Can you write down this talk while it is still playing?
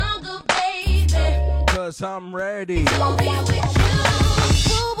'cause I'm ready. Gonna be with you.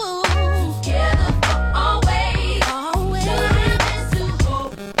 Woo-woo. Together for always. Always. Trying to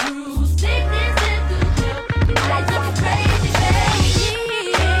hope through sickness and through health. Life's looking crazy, baby. Can you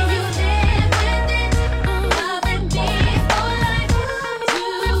live with it? Loving me for life. To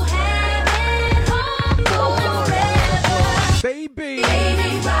have it all forever. Baby. Baby,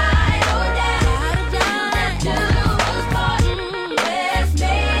 ride or die. Do us part. Let's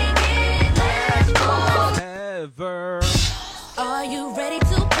make it last Ever. Are you ready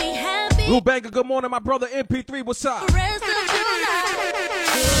to be happy? Blue Banger, good morning, my brother MP3. What's up? Rest of your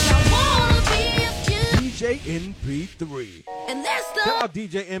life. 'Cause I wanna be with you. DJ MP3. And that's the Shout out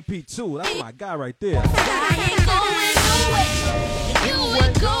DJ MP2. That's my guy right there. I ain't going nowhere. You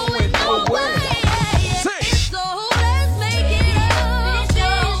ain't going nowhere. Sing. So let's make it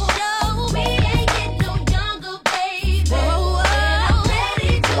show. We ain't getting no younger, baby. I'm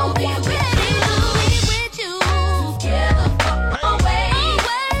ready to be with you. Together for always.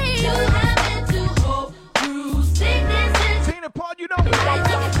 You having to hope through sickness and Tina Paul, you know me. life's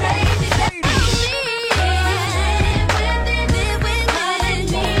looking crazy, baby.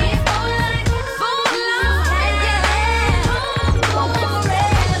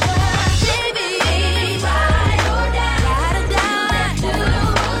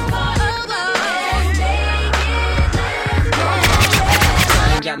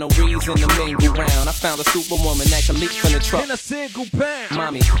 Got no reason to mingle round. I found a superwoman that can leap from the truck. In a single pound.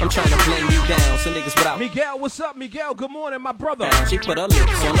 Mommy, I'm trying to blame you down. So niggas without Miguel, what's up, Miguel? Good morning, my brother. down. She put her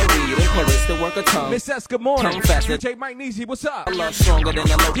lips on the weed and chorus to work her tongue. Miss S, good morning. Tongue faster. DJ Mike Neezy, what's up? I love stronger than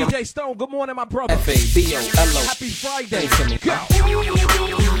a local. DJ Stone, good morning, my brother. F-A-B-O-L-O. Happy Friday. Thanks to me. Go.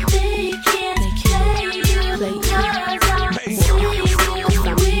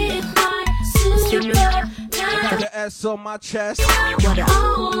 The S on my chest. Who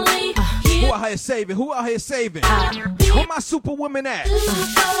out here saving? Who out here saving? Where my superwoman at?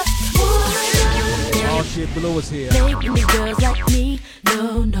 Oh shit, Blue is here. Making the girls like me,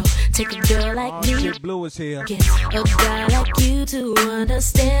 no. Take a girl like Oh me. shit, Blue is here. Get a guy like you to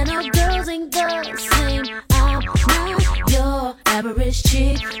understand how girls ain't the same. I'm not your average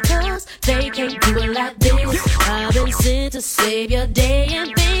chick, 'cause they can't do it like this. I've been sent to save your day,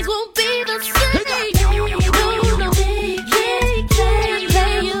 and things won't be the same. No, can't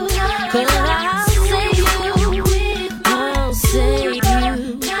play you, 'cause I'll save you. I'll save you.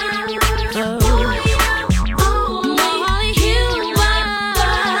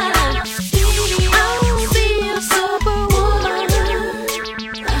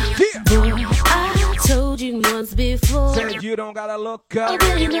 Before Said you don't gotta look up.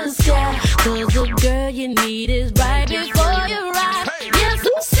 in the sky, 'cause the girl you need is right before you ride. Hey. Yes,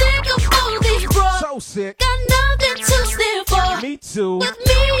 I'm sick of all these bros. So sick. Got nothing to stand for. Me too. With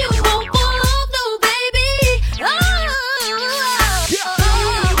me, you won't fall off, no, baby. Oh,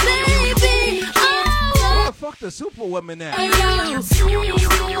 baby. Where the fuck the superwoman at?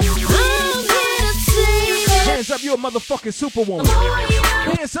 Hands up, you a motherfucking superwoman.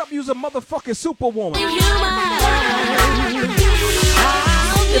 Hands up, you's a motherfucking superwoman.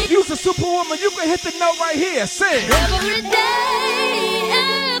 If you's a superwoman, you can hit the note right here. Sing. Every day, I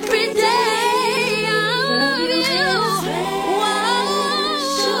love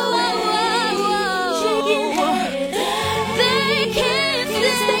you. They can't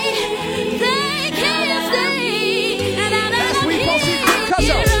stay. That's we supposed to cut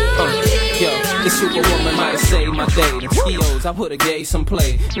up. Yo, the superwoman might save my day. The CEOs, I put a gay some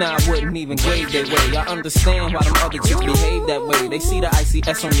play. Now I wouldn't even gave their way. I understand why them other chicks behave that way. They see the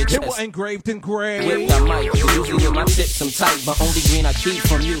ICS on your It was chest. engraved in gray. Whipped I might, usually with my tips I'm tight. But only green I keep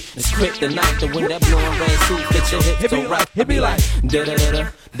from you is kryptonite. The wind that blue and red suit fit your hips Hit me so right. like- hit me like. Da-da-da-da,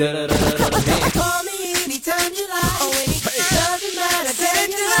 da-da-da-da-da. Damn. Call me anytime you like. Oh, doesn't matter,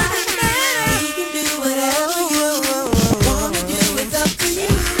 take your life. You can do whatever you wanna do. It's up to you.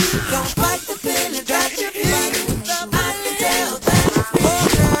 Don't fight the feeling that you feel. I can tell that. Oh,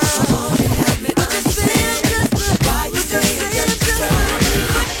 girl, help me understand just why you say it.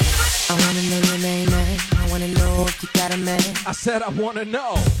 I wanna know your name, man. I wanna know if you got a man. I said I wanna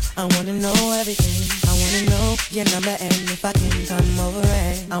know. I wanna know everything. I wanna know your number and if I can come over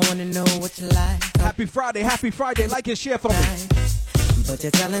and I wanna know what you like. Happy Friday, like and share for me. But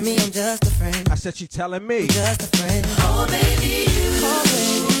you're telling me I'm just a friend. I said she telling me. Just a friend. Oh baby, you got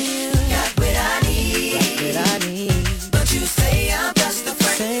what I need. Got what I need. But you say I'm just a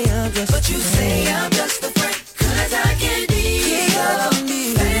friend. But you say I'm just a friend. 'Cause I can be your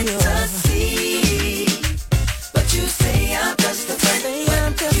fantasy. But you say I'm just a friend.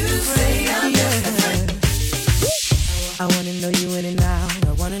 You say I'm just a friend. I wanna know you in and out.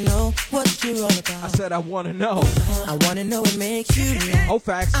 I wanna know what what you're all I about. said I wanna know. I wanna know what makes you react. Oh,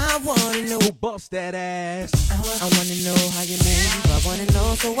 facts. I wanna know. Who busts that ass? I wanna know how you move. I wanna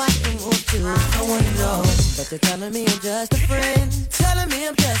know so I can move too. I wanna know. But you're telling me I'm just a friend. Telling me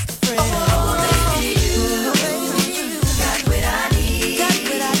I'm just a friend. Oh, baby, you got what I need. Got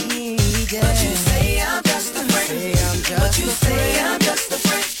what I need, yeah. But you say I'm just a friend. But you say I'm just a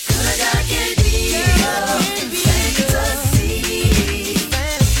friend. 'Cause I can be fantasy.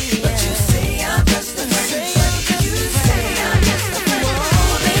 But you say I'm just a friend. You say I'm just a friend. Oh,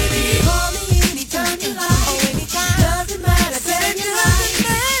 baby, call me anytime you like. Oh, anytime. Doesn't matter. Say you like.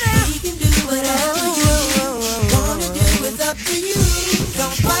 We can do whatever you wanna do. It's up to you.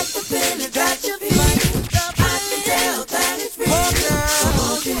 Don't fight the feeling that you feel. I can tell that it's real. So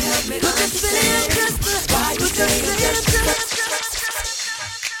won't you help me? Look at feeling just the right. Look at feeling just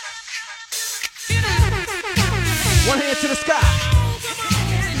One hand to the sky.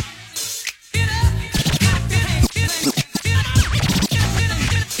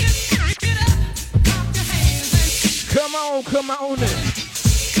 Come on in.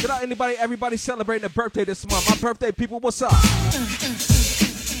 Shout out anybody, everybody celebrating a birthday this month. My birthday, people, what's up?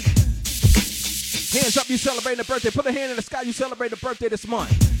 Hands up, you celebrating a birthday. Put a hand in the sky, you celebrate a birthday this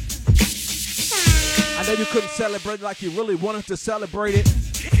month. I know you couldn't celebrate it like you really wanted to celebrate it,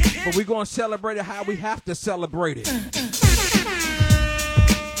 but we're going to celebrate it how we have to celebrate it.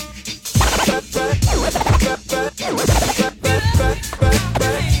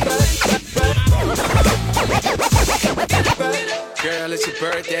 Girl, it's your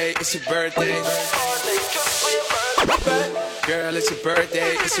birthday, it's your birthday. Girl, it's your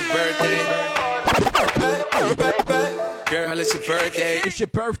birthday, it's your birthday. Girl, it's your birthday, It's your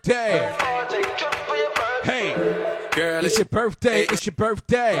birthday. Hey, girl, it's your birthday. It's your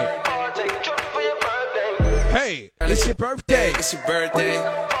birthday. Hey, it's your birthday. it's your birthday.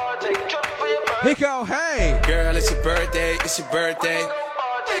 Here go, hey. Girl, it's your birthday, it's your birthday. Love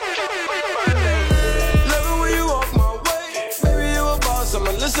it when you walk my way. Baby, you a boss, I'ma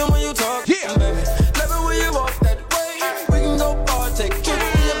listen when you talk. Yeah. Baby, love it when you walk that way. We can go far, take a trip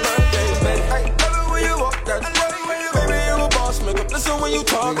for your birthday, baby. Hey, love it when you walk that way. Baby, you a boss, make up listen when you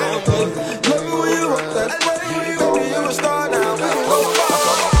talk. Love it when you walk that way. Baby, you a star now. We can go far.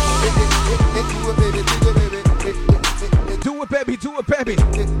 Do it, baby. Do it, baby.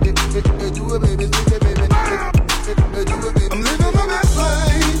 I'm living my best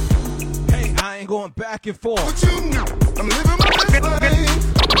life. Hey, I ain't going back and forth. With you, I'm living my best life.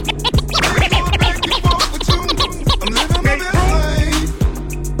 Ain't going back and forth with you. I'm living my best life.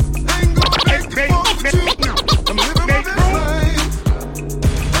 Ain't going back and forth with you. I'm living my best life.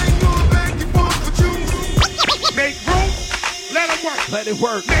 Ain't going back and forth with you. Make room, let them work. Let it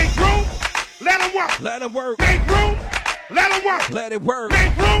work. Make room, let them work. Let it work. Make room, let them work. Let it work.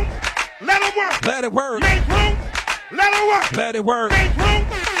 Make room, let them work. Let it work. Make room, let them work. Let it work. Make room,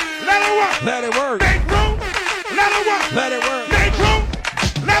 let them work. Let it work. Make room, let them work. Let it work. Make room,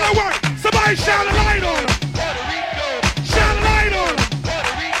 let them work. Somebody shine a light on them. Shine a light on them.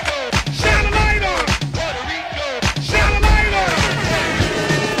 Shine a light on them. Shine a light on them.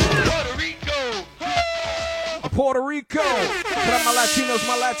 Puerto Rico. Shout out my Latinos,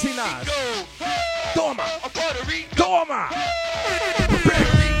 my Latinas. Toma. Toma.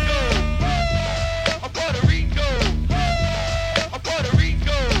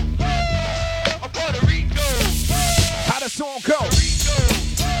 How the song go?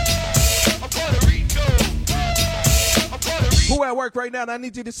 Who at work right now? I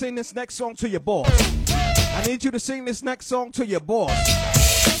need you to sing this next song to your boss. I need you to sing this next song to your boss.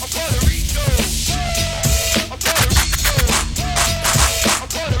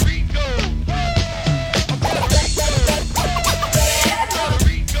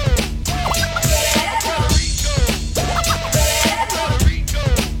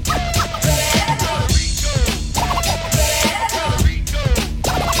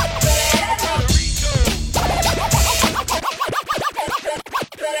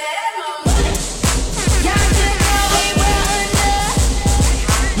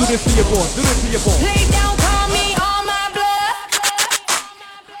 Do this to your boss. Do this to your boss. Lay down, call me on my blood.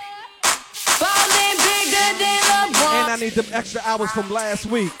 Falling bigger than LeBron. And I need them extra hours from last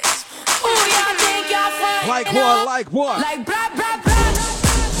week. Who y'all think y'all frontin' Like up? what? Like what? Like blah, blah, blah.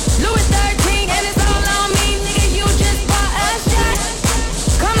 Louis 13 and it's all on me. Nigga, you just bought a shot.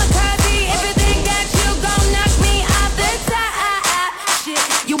 Kamikaze, if you think that you gon' knock me off the top.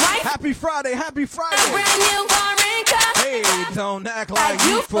 Shit, you white, Happy Friday. Happy Friday. brand new foreign car. Hey, don't act like Like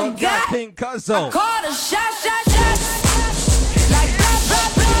you you forgot forgot. King Cuzzo. Call a shot. Like blah, blah,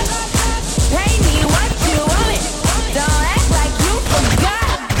 blah. Pay me what you want it. Don't act like you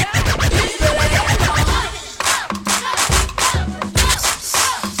forgot.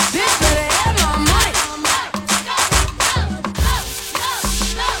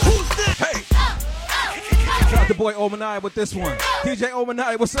 Omanai with this one. DJ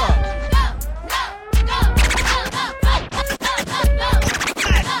Omanai, what's up?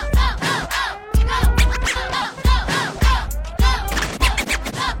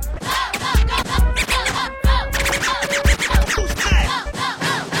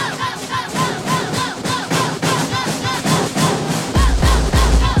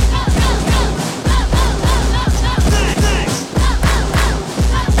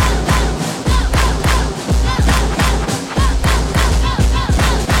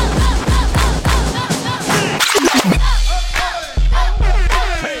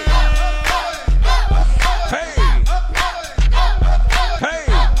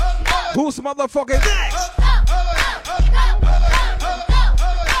 Motherfucking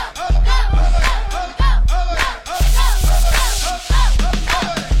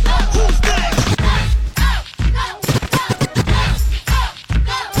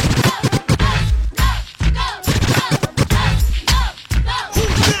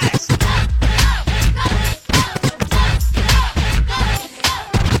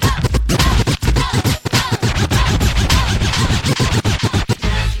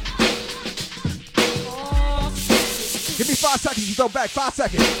go back 5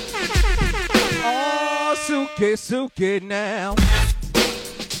 seconds. Oh, Suki now.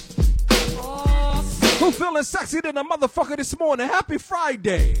 Who feeling sexy than a motherfucker this morning? Happy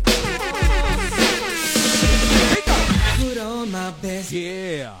Friday. Put on my best.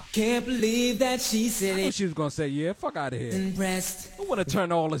 Yeah. Can't believe that she said I knew it. she was gonna say yeah. Fuck out of here. Impressed. I wanna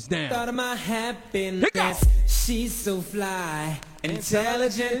turn all this down. Thought of my happiness. She's so fly,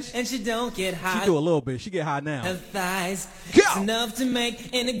 intelligent, and she don't get high. She do a little bit. She get high now. Her thighs, Go. it's enough to make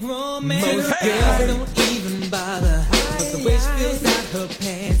any grown man. Most Girls don't even bother, but the way she fills out her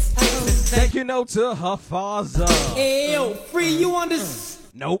pants. Take your note to her father. Hey, yo, free, you understand?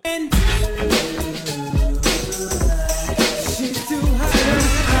 Nope. She's too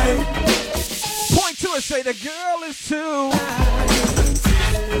high. Point to it, say the girl is too.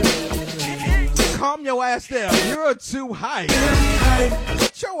 Calm your ass down. You're too high.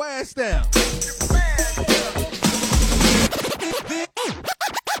 Put your ass down.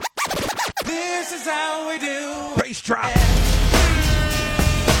 This is how we do. Bass drop.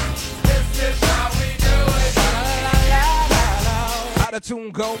 This is how we do it. How the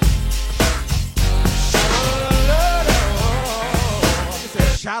tune go?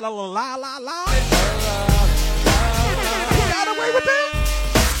 Sha la la la la la. You got away with that?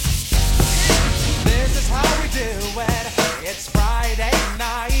 This is how we do it. It's Friday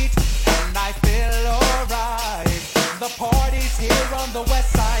night, and I feel alright. The party's here on the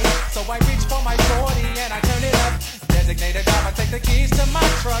west side, so I reach for my 40 and I turn it up. Designated driver, take the keys to my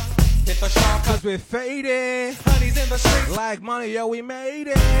truck. Hit the shop, Cause we're faded. honey's in the streets. Like money, yo, we made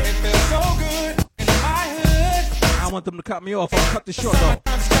it. It feels so good in my hood. I want them to cut me off. I'll cut this short though.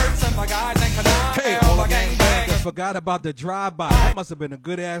 I'm skirts and my guys and canine. Hey, all the gangbangers forgot about the drive-by. That must have been a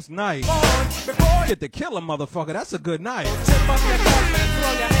good ass night. Before you Get to kill a motherfucker. That's a good night. tip up your cup and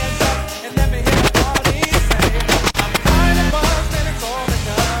throw your hands up and let me hear the party say, I'm kind of buzzed and it's all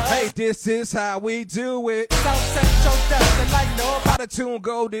because Hey, this is how we do it. South Central does it like nobody. How the tune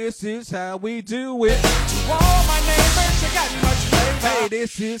go? This is how we do it. To all my neighbors, you got much flavor. Hey,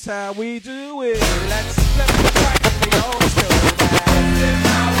 this is how we do it. Let's flip the track and we always do that. This is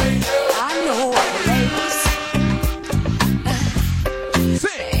how we do it. I know what ladies.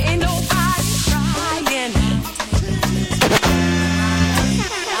 Sing. Ain't nobody crying.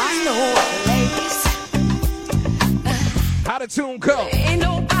 I know what ladies. How the tune go? Ain't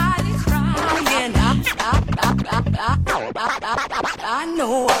nobody crying. I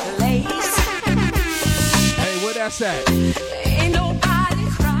know what ladies. Hey, where that's at? Ain't nobody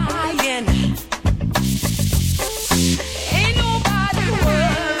crying. Ain't nobody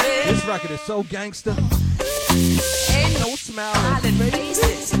worried. This record is so gangster. Ain't No smile. smiling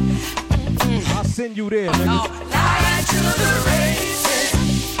faces. I'll send you there, nigga. Oh, lying to the races.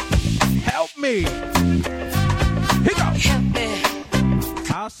 Help me. Here go. Help me.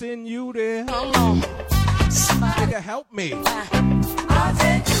 I'll send you there. Come on. Somebody. Nigga, help me. I'll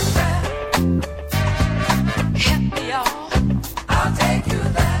take you there. Help me, y'all. I'll take you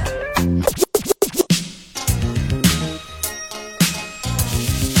there.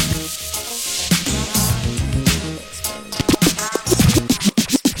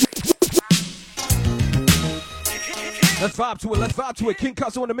 Let's vibe to it. Let's vibe to it. King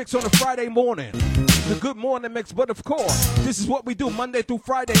Cusso in the mix on a Friday morning. The good morning mix, but of course, this is what we do Monday through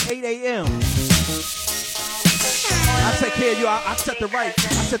Friday, 8 a.m. I take care of you. I set the right.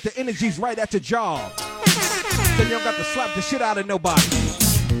 I set the energies right at your job. Then you don't got to slap the shit out of nobody.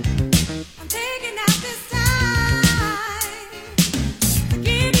 I'm taking out this time.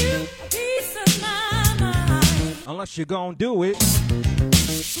 unless you're gonna do it.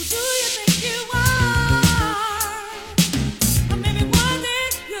 Who do you think you are? Or maybe one day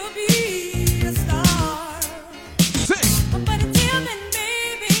you'll be a star. Sing. But until then,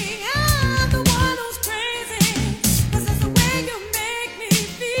 baby, I'm the one who's crazy. 'Cause that's the way you make me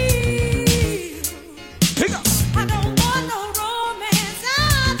feel. Pick up. I don't want no romance.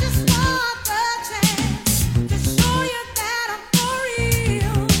 I just want the chance to show you that I'm for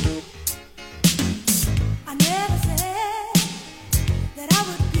real. I never said that I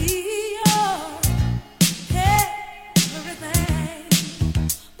would be your everything,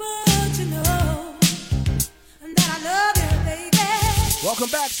 but you know that I love you, baby. Welcome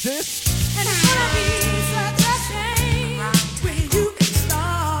back, sis. And it's gonna be such a shame when you can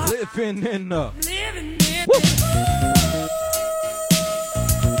start Living in the living in Woo. this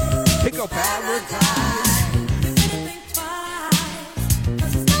pick up paradise. anything twice.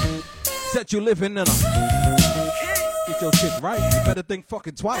 'Cause it's not Said you living in a. Get your shit right. You better think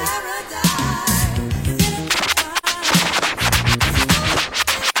fucking twice. paradise. It's anything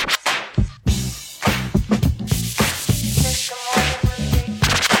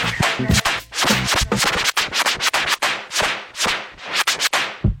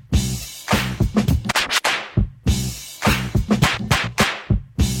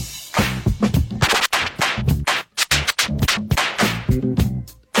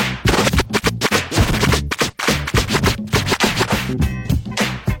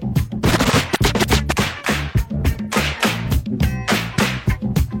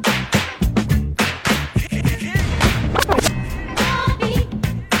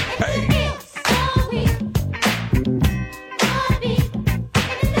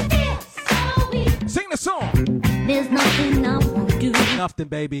Sing the song. There's nothing I won't do. Nothing,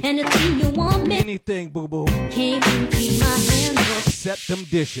 baby. Anything you want me, Anything, boo boo. can't keep my hands off. Set them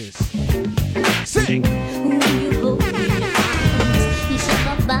dishes. Sing. When you hold me in your arms, you shake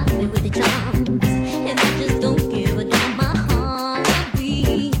my body with your charms, and I just don't give a damn. My heart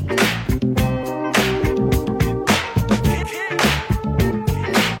beat.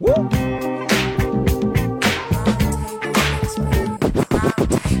 Woo.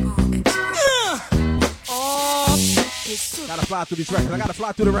 Gotta fly through these records. I gotta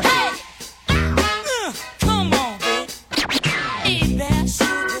fly through the records. Come on, baby. Hey there,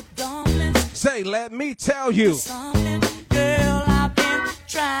 sugar darling. Say, let me tell you. Something, girl, I've been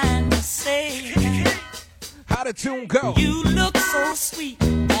trying to say. How the tune go? You look so sweet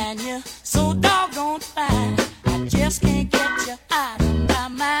and you're so doggone fine. I just can't get you out of my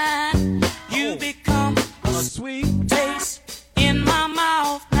mind. You become A sweet taste in my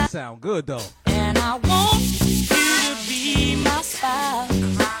mouth now, sound good though. and I want you to be my spouse,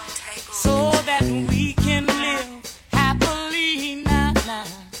 so that we can live happily now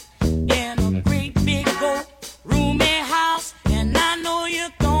in a great big old roomy house. And I know you're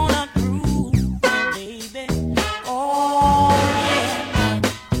gonna groove me, baby. Oh yeah,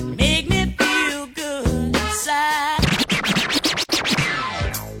 make me feel good inside.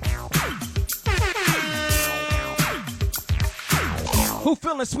 Who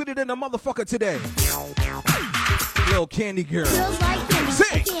feeling sweeter than a motherfucker today? Little candy girl. Feels like candy,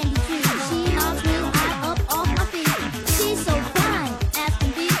 Sing. a candy too. She knocks me high up off my feet. She's so fine, as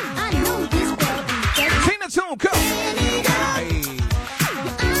can be. I know this girl is just Sing the tune, go. Hey.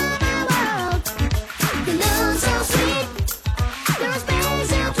 world. You look so sweet. You're a special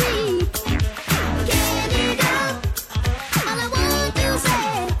treat. Candy girl. All I want to say,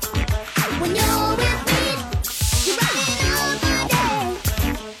 when you're with me, you brighten up my day.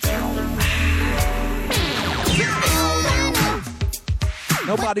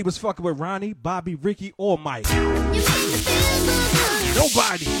 Nobody was fucking with Ronnie, Bobby, Ricky, or Mike. You make me feel so good.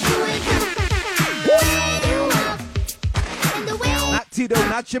 Nobody. And the way Not Tito,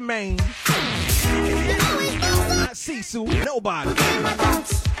 not Jermaine, you always do so not Sisu, nobody. my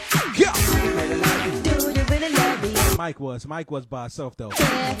thoughts. Yeah. Do you really love me? Mike was by himself though.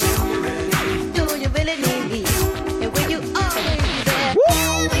 Yeah. Do you really need me? And will you always be there?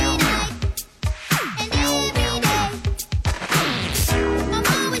 Every night and every day. I'm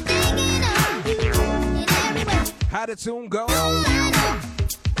always thinking of you in every way. How the tune go? All I know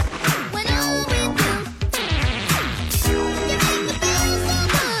when I'm with you, you make me feel so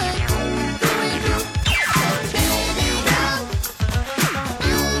good. Through and through. Crazy girl,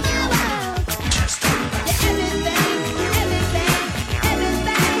 all my world. You're everything, everything,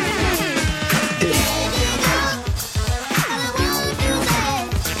 everything. Crazy girl, all I want to say,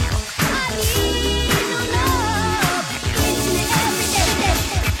 I need your love each and every day.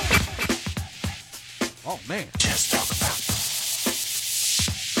 Oh man.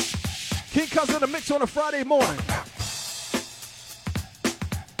 King Cousin in the mix on a Friday morning.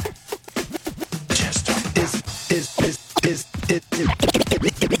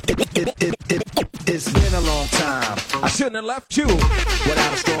 It's been a long time I shouldn't have left you.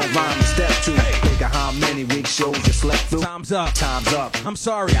 without a strong rhyme to step to. Think of how many weak shows you slept through. Time's up. Time's up. I'm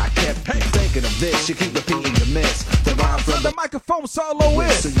sorry. I kept thinking of this. You keep repeating your miss. The rhyme So from the the microphone solo So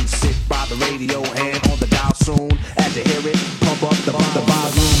is. you sit by the radio and on the dial soon. As you hear it, pump up the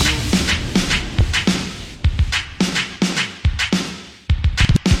volume.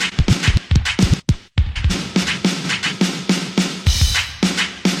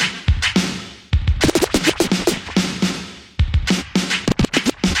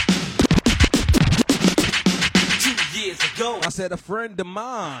 I said a friend of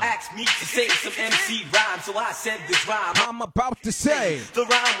mine. Asked me to say some MC rhyme, so I said this rhyme. I'm about to say. The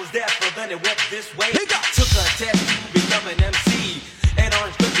rhyme was there, but then it went this way. Here you go. Took a test to become an MC, and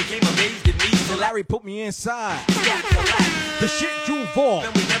Orange Cliff became amazed at me. So Larry put me inside. got to laugh. The shit drove off.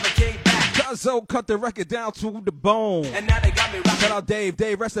 Then we never came back. Cuzzo cut the record down to the bone. And now they got me rocking. Shout out Dave.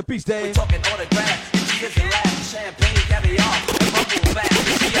 Dave, rest in peace, We Dave. talking autograph, and cheers and laughs, champagne, caviar, and bubble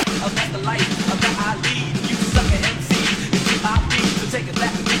bath. Yeah, I've got the life, I've got I lead. You suck at MC, it's you I be. So take it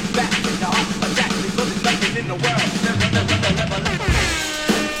back, get back, take the heart attack. Because there's nothing in the world. Never.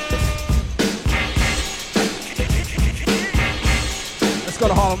 Let's go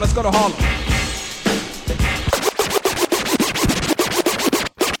to Harlem. Let's go to Harlem.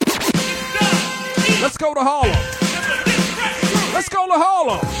 Let's go to Harlem. Let's go to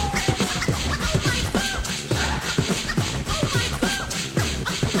Harlem.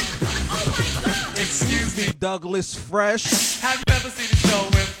 Excuse me. Douglas Fresh. Have you ever seen a show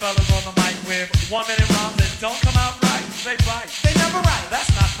with fellas on the mic with 1 minute rhymes that don't come out right? They bite. They never write.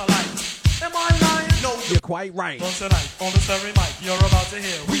 That's not polite. Am I lying? No. You're quite right. Well, tonight, on the Surrey mic, you're about to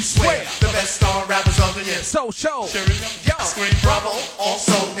hear. We swear the best star rappers of the year. So show. Here we go. Yo. Scream bravo.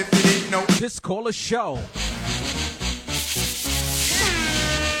 Also, if you didn't know. Just call a show. This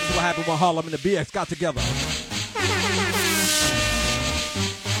is what happened when Harlem and the BX got together.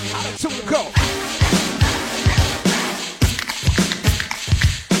 How the tune go?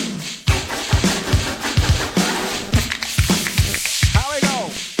 How we go?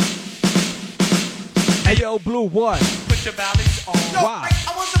 Hey yo, Blue, what? Put your bellies on. Why?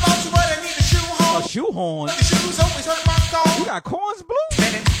 I was about to, but I need a shoe A hole. shoehorn? The shoes always hurt my You goal. got corns, Blue?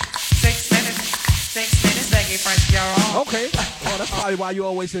 6 minutes, begging French, you're on. Okay. Oh, that's probably why you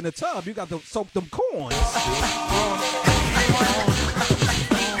always in the tub. You got to soak them corns.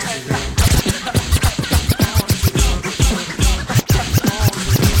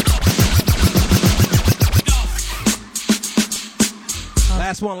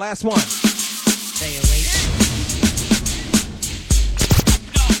 Last one.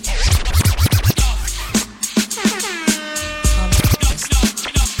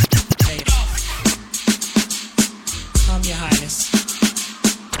 Your Highness.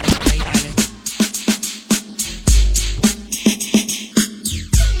 Your Highness.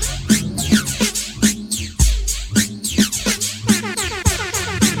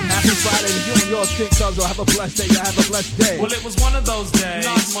 Happy Friday to you and yours, King Cuzzo. Have a blessed day. You have a blessed day. Well, it was one of those days.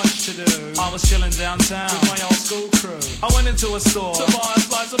 Not much to do. I was chilling downtown with my old school crew. I went into a store to buy a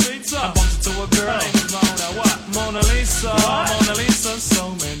slice of pizza. I bumped into a girl. Her name was Mona. What? Mona Lisa. Mona Lisa. So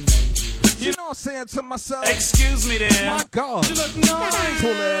many. You know what I'm saying to myself? Excuse me, there. My God. You look nice.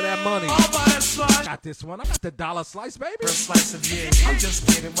 Pull out that money. I'll buy that slice. Got this one. I got the dollar slice, baby. For a slice of you. I'm just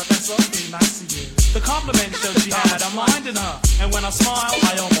kidding, but that's awfully nice of you. The compliment showed she had a mind in her. And when I smiled,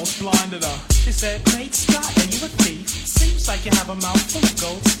 I almost blinded her. She said, great Scott, are you a thief? Seems like you have a mouth full of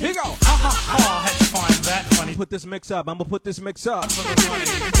gold. Here you go. Ha ha ha, had to find that funny. Put this mix up. I'm going to put this mix up. For the money.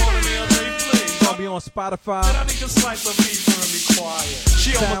 Calling me a thief, please. I'll be on Spotify, But I need a slice of pizza and be quiet.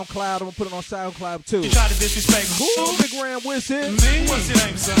 She almost SoundCloud. I'm going to put it on SoundCloud too. she tried to disrespect Ooh, Big Ram Wizard. me. What's your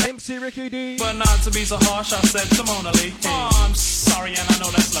name, son? MC Ricky D. But not to be so harsh, I said to Mona Lee. Oh, I'm sorry, and I know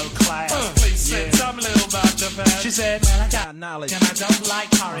that's low class. Please tell me a little about your past. She said, well, I got knowledge. and I don't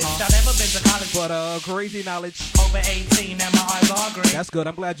like courage. I've never been to college, But crazy knowledge. over 18, and my eyes are green. That's good.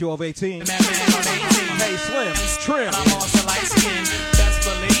 I'm glad you're over 18. Man, I'm 18. Hey, Slim. Trim. And I'm also light skinned. Best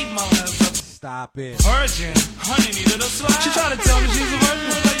believe Mona's a Stop it. virgin. Honey needed a slide. She tried to tell me she's a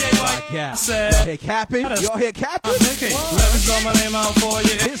virgin. But yeah, like Yeah. said, Y'all hear capping? Y'all hear capping? I'm thinking, let me spell my name out for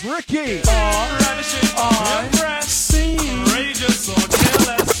you. It's Ricky. Ravishing, impressed, outrageous, or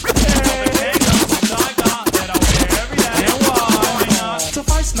careless. I got that I wear every day. And why?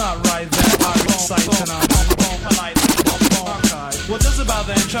 Suffice not right that I won't sight tonight. Polite, archive. Well, just about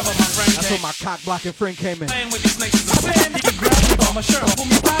then, Trevor, my friend, That's came when my cock blocking friend came in. playing with these snakes is a sin. He could grab me by my shirt, pull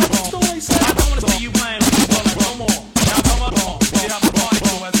me back on. So he said, I don't want to see you playing with this no more. Now come on, we have a party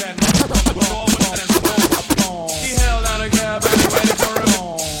to attend.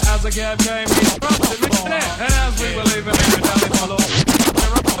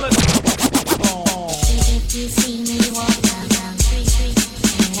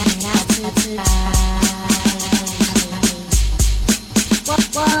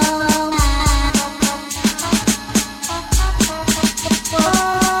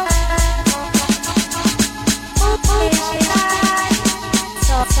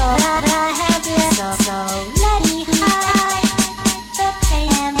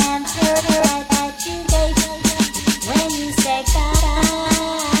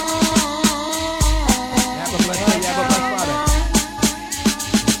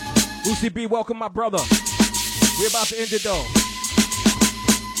 CB, welcome my brother. We're about to end it though.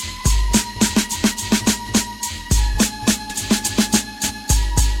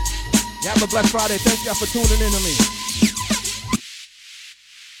 You have a blessed Friday. Thank y'all for tuning in to me.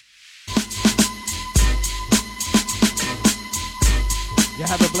 You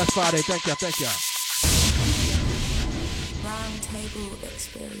have a blessed Friday. Thank y'all. Thank y'all. Round table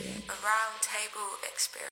experience.